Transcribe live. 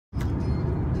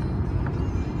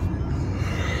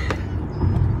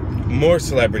more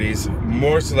celebrities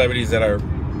that are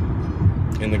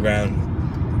in the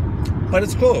ground. But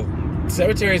it's cool.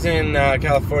 Cemeteries in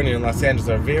California and Los Angeles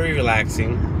are very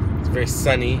relaxing. It's very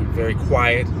sunny, very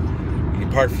quiet. You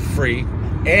can park for free,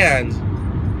 and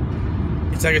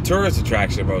it's like a tourist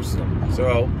attraction, most of them.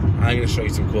 So I'm going to show you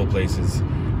some cool places,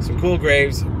 some cool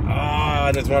graves. Ah,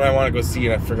 there's one I want to go see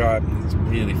and I forgot. It's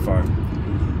really far.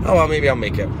 Oh well, maybe I'll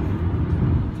make it.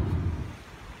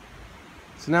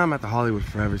 So now I'm at the Hollywood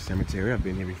Forever Cemetery. I've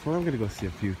been here before. I'm going to go see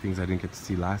a few things I didn't get to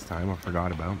see last time or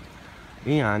forgot about.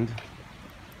 And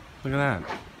look at that.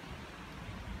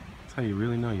 That's how you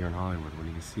really know you're in Hollywood, when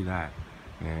you can see that.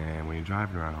 And when you're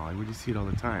driving around Hollywood, you see it all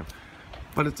the time.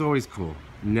 But it's always cool.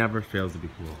 Never fails to be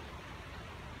cool.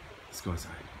 Let's go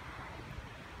inside.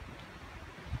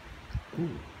 Ooh,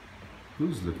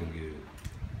 who's looking good?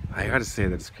 I gotta say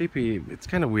that it's creepy. It's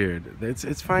kind of weird.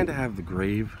 It's fine to have the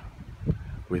grave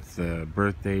with the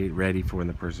birth date ready for when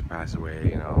the person passed away,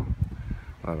 you know.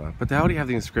 But how do you have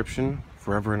the inscription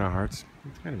 "Forever in Our Hearts"?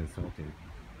 It's kind of insulting,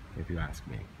 if you ask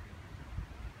me.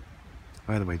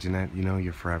 By the way, Jeanette, you know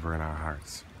you're forever in our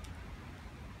hearts.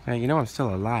 Hey, you know I'm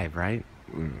still alive, right?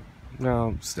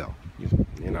 No, still.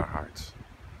 In our hearts.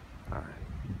 Alright.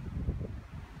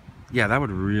 Yeah, that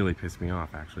would really piss me off,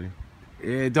 actually.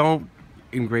 Don't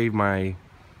engrave my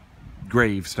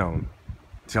gravestone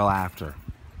till after.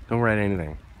 Don't write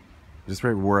anything. Just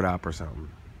write "word up" or something.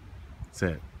 That's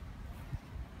it.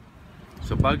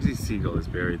 So Bugsy Siegel is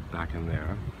buried back in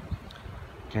there.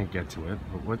 Can't get to it,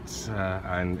 but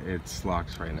and it's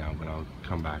locked right now, but I'll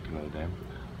come back another day.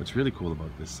 What's really cool about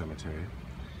this cemetery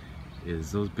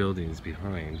is those buildings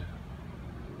behind.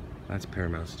 That's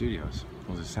Paramount Studios.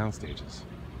 Those are sound stages.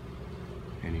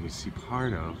 And you can see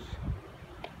part of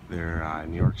their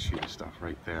New York shoot stuff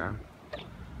right there.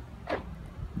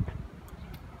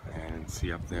 And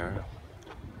see up there.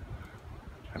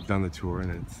 I've done the tour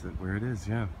and it's where it is,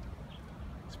 yeah.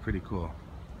 It's pretty cool.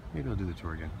 Maybe I'll do the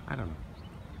tour again. I don't know.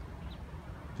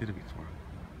 Did it before.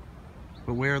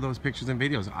 But where are those pictures and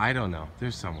videos? I don't know.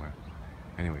 They're somewhere.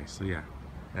 Anyway, so yeah,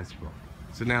 that's cool.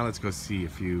 So now let's go see a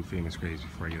few famous graves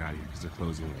before I get out of here, because they're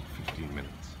closing in like 15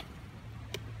 minutes.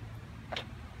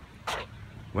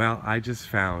 Well, I just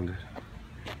found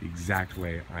the exact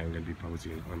way I'm going to be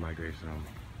posing on my gravestone.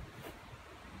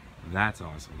 That's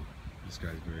awesome. This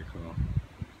guy's very cool.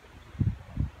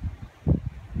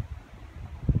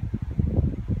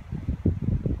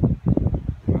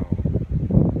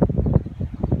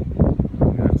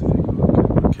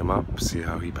 Up, see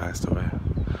how he passed away.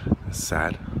 It's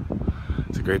sad.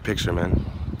 It's a great picture, man.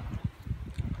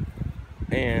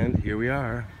 And here we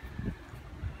are.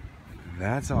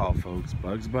 That's all, folks.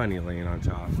 Bugs Bunny laying on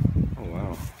top. Oh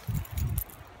wow.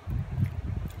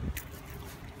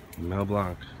 Mel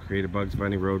Blanc created Bugs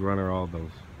Bunny, Roadrunner, all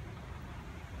those.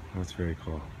 That's very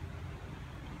cool.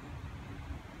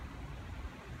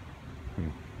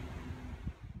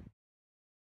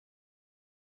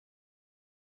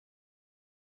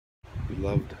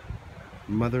 Loved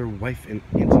mother, wife, and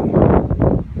auntie.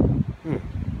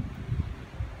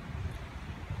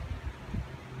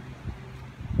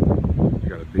 He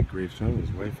got a big gravestone. His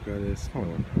wife got a smaller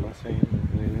one. I'm not saying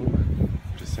anything, but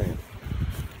I'm just saying.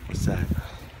 What's that?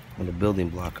 On the building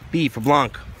block. B for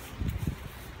Blanc.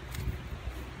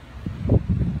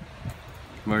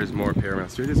 There's more Paramount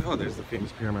Studios. Oh, there's the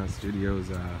famous Paramount Studios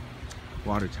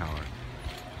water tower.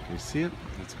 Can you see it?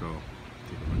 Let's go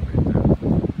take a look right there.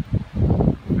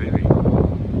 Very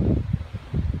cool.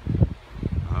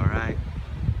 Alright.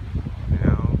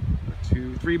 Now,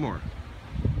 2, 3 more.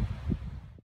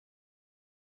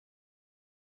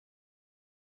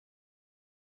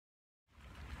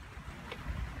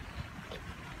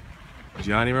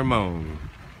 Johnny Ramone.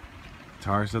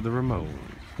 Guitarist of the Ramones.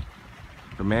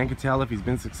 If a man can tell if he's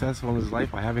been successful in his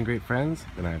life by having great friends,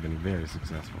 then I've been very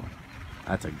successful.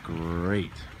 That's a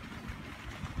great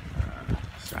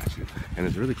statue. And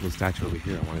there's a really cool statue over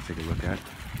here I want to take a look at.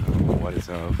 I don't know what it's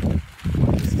of,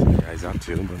 what this guy's up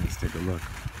to, but let's take a look.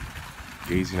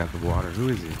 Gazing at the water. Who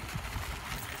is he?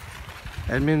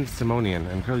 Edmund Simonian,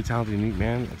 an incredibly talented, unique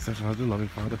man, exceptional husband, loving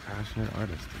father, passionate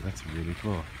artist. That's really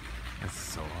cool. That's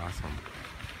so awesome.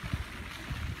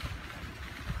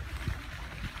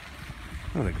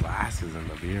 Look at the glasses and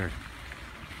the beard.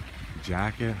 The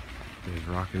jacket. He's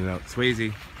rocking it out.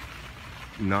 Swayze.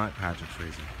 Not Patrick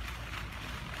Swayze.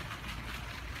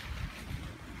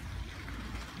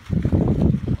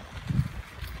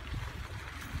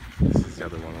 This is the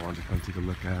other one I wanted to come take a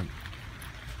look at. I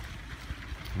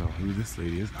don't know who this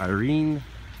lady is. Irene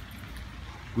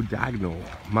Guadagno.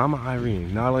 Mama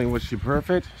Irene. Not only was she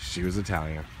perfect, she was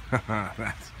Italian.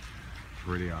 That's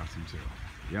pretty awesome too.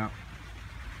 Yep.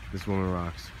 This woman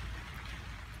rocks.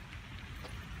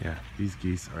 Yeah, these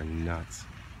geese are nuts.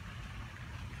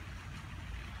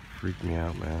 Freak me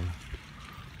out, man.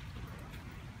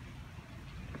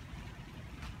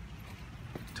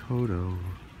 Toto.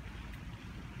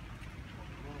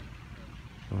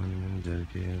 Monument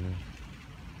dedicated.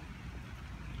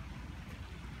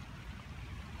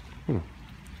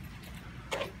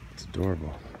 It's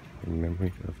adorable. In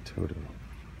memory of Toto.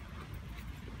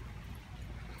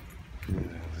 Yeah,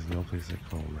 there's no place like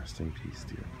home. Rest in peace,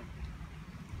 dear.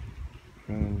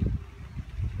 Oh.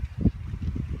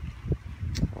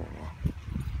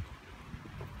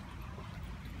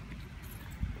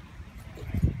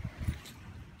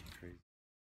 Crazy.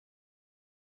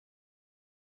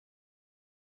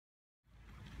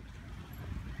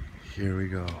 Here we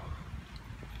go.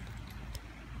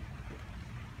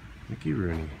 Mickey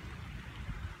Rooney.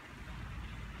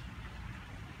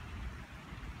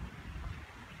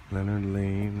 Leonard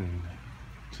Lane and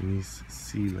Janice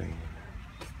C. Lane.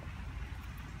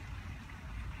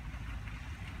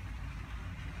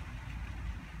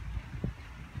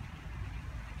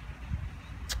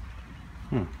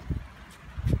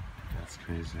 That's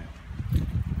crazy.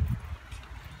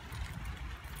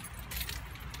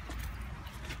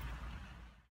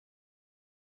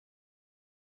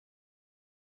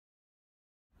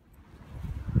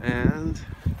 And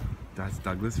that's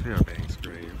Douglas Fairbanks'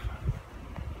 grave.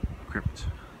 Crypt.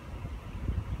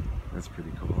 That's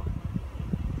pretty cool.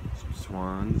 Some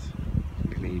swans,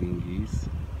 some Canadian geese,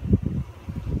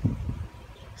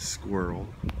 squirrel.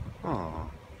 Aww.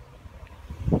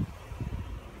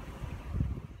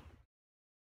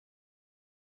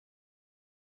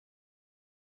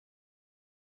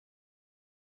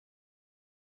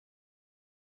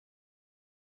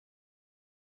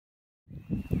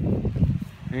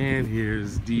 And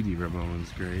here's Dee Dee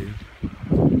Ramone's grave.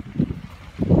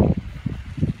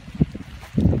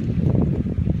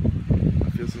 I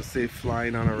feel so safe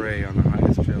flying on a ray on the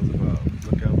highest trails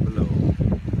above. Look out below.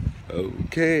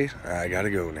 Okay, I gotta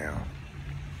go now.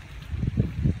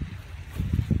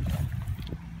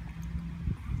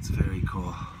 It's very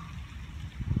cool. How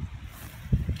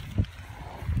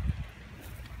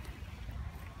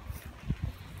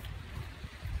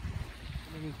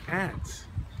many cats?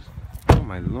 Oh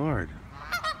my lord.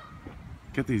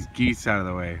 Get these geese out of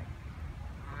the way.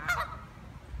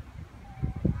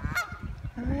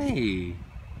 Hey.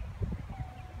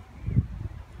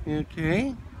 You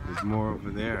okay? There's more over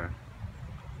there.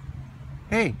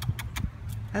 Hey.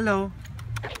 Hello.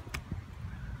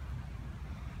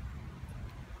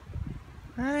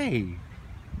 Hi.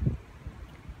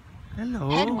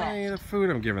 Hello. Hey, the food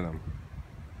I'm giving them.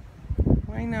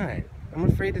 Why not? I'm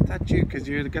afraid to touch you because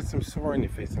you got some sore on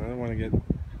your face and I don't want to get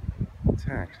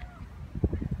attacked.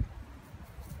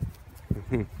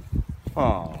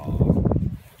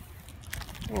 Aww.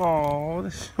 Aww,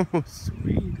 that's so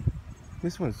sweet.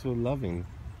 This one's so loving.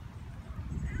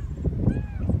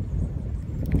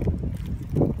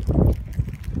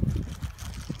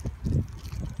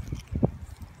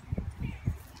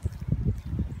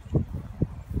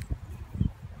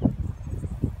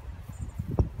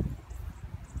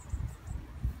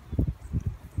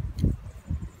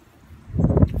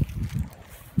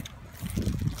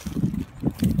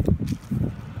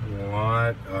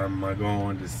 What am I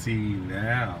going to see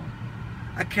now?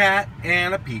 A cat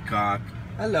and a peacock.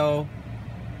 Hello.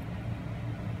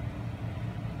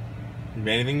 You have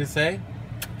anything to say?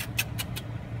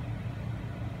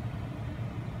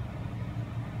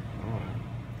 Oh,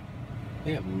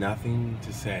 they have nothing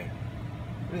to say.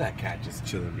 Look at that cat just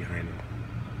chilling behind him.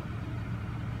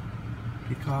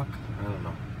 Peacock? I don't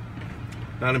know.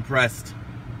 Not impressed.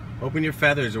 Open your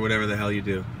feathers or whatever the hell you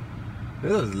do.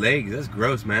 Look at those legs. That's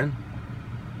gross, man.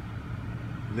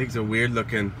 Legs are weird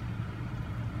looking.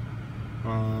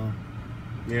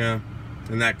 Yeah.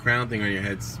 And that crown thing on your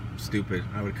head's stupid.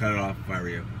 I would cut it off if I were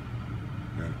you.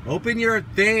 Yeah. Open your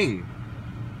thing.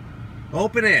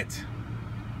 Open it.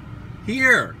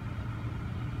 Here.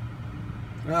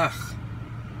 Ugh.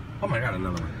 Oh my god,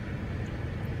 another one.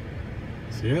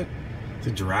 See it? It's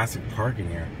a Jurassic Park in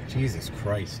here. Jesus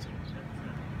Christ.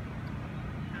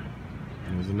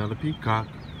 There's another peacock.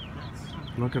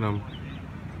 Look at him.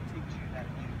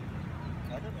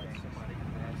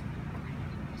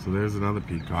 So there's another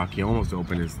peacock. He almost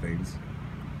opened his things.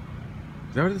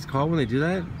 Is that what it's called when they do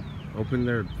that? Open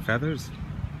their feathers?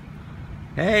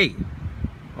 Hey!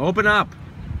 Open up!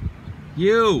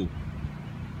 You!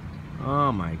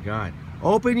 Oh my god.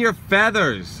 Open your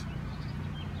feathers!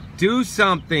 Do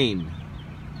something!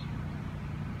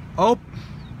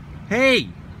 Hey!